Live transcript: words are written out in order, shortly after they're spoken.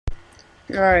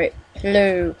Alright,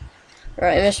 hello.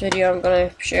 Right, in this video I'm going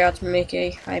to show you how to make a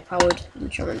high-powered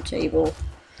enchantment table.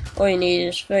 All you need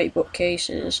is 30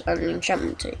 bookcases and an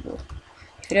enchantment table.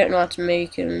 If you don't know how to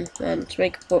make them, then to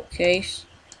make a bookcase,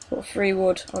 put 3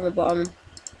 wood on the bottom,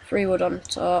 3 wood on the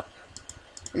top,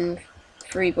 and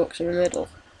 3 books in the middle,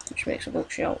 which makes a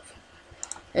bookshelf.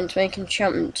 And to make an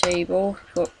enchantment table,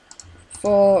 put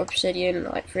 4 obsidian,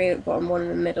 like 3 at the bottom, 1 in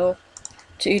the middle,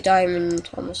 2 diamond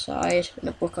on the side, and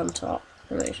a book on top.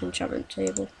 And makes an enchantment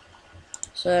table.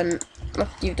 So then,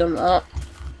 after you've done that,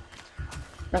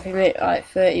 after you make like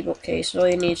 30 bookcases, all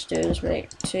you need to do is make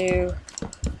 2,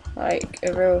 like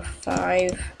a row of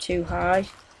 5 too high,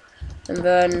 and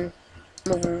then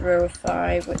another row of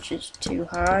 5 which is too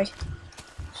high.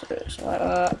 So it's like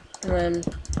that, and then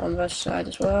on the other side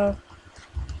as well,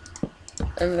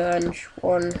 and then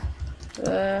one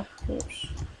there. Oops.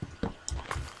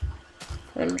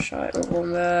 And try another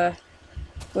one there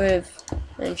with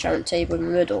an enchantment table in the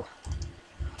middle,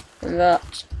 and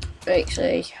that makes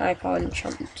a high-powered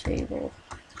enchantment table.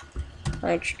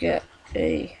 I just get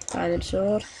a diamond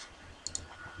sword.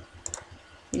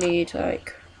 You need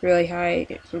like really high,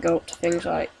 it can go up to things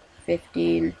like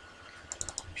 15.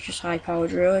 It's just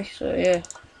high-powered really. So yeah,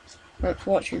 thanks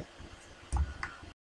for watching.